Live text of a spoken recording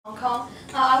Kong.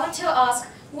 I want to ask,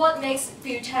 what makes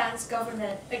Bhutan's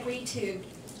government agree to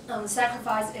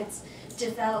sacrifice its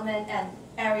development and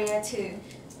area to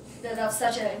build up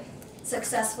such a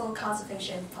successful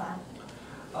conservation plan?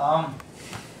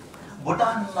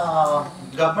 Bhutan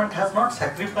government has not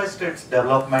sacrificed its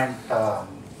development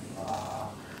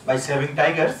by saving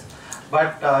tigers,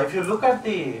 but if you look at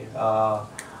the,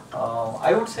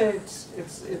 I would say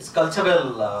it's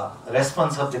cultural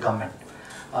response of the government.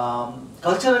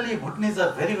 Culturally, Bhutanese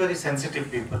are very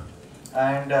sensitive people,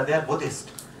 and they are Buddhist.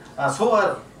 So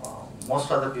are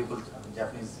most other people.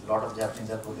 Japanese, lot of Japanese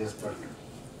are Buddhist, but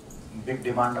big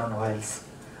demand on whales.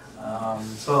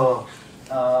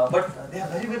 But they are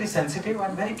very sensitive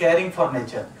and very caring for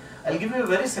nature. I'll give you a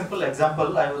very simple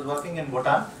example. I was working in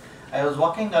Bhutan. I was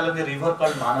walking along a river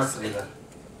called Manas River.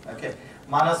 Okay,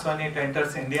 Manas, when it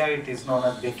enters India, it is known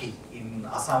as Beki in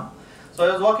Assam. So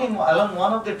I was walking along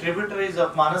one of the tributaries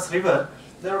of Manas River.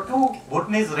 There were two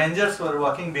Bhutanese rangers who were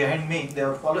walking behind me. They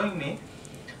were following me,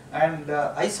 and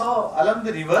I saw along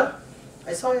the river,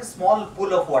 I saw a small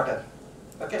pool of water.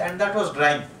 Okay, and that was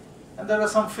drying, and there were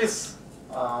some fish,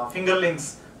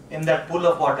 fingerlings in that pool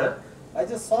of water. I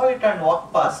just saw it and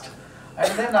walked past,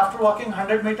 and then after walking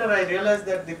 100 meters, I realized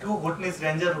that the two Bhutanese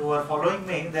rangers who were following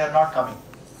me, they are not coming.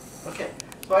 Okay,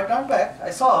 so I turned back. I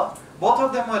saw both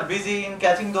of them were busy in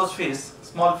catching those fish,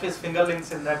 small fish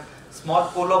fingerlings in that small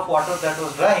pool of water that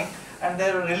was drying, and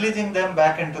they were releasing them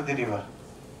back into the river.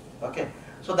 Okay,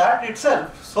 so that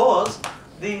itself shows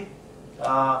the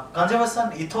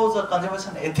conservation ethos or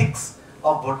conservation ethics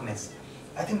of Bhutanese.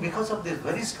 I think because of this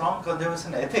very strong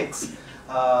conservation ethics,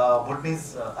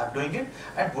 Bhutanese are doing it,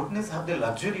 and Bhutanese have the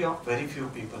luxury of very few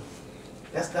people,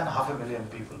 less than 500,000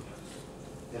 people.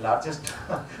 The largest,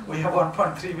 we have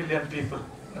 1.3 billion people.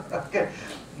 Okay,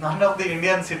 none of the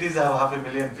Indian cities have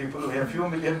 500,000 people. We have few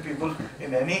million people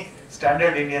in any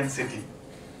standard Indian city.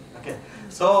 Okay,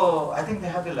 so I think they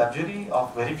have the luxury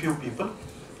of very few people.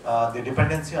 The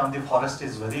dependency on the forest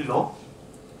is very low.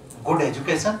 Good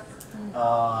education.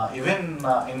 Even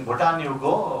in Bhutan, you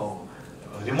go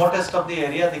remotest of the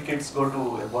area, the kids go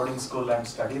to a boarding school and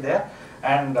study there,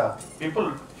 and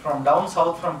people from down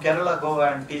south from Kerala go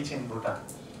and teach in Bhutan.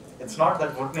 It's not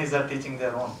that Bhutanese are teaching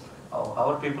their own.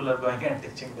 Our people are going and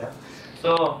teaching them.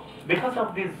 So because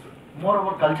of this more of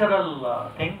a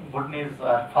cultural thing, Bhutanese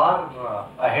are far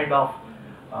ahead of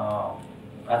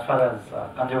as far as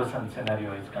conservation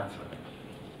scenario is concerned.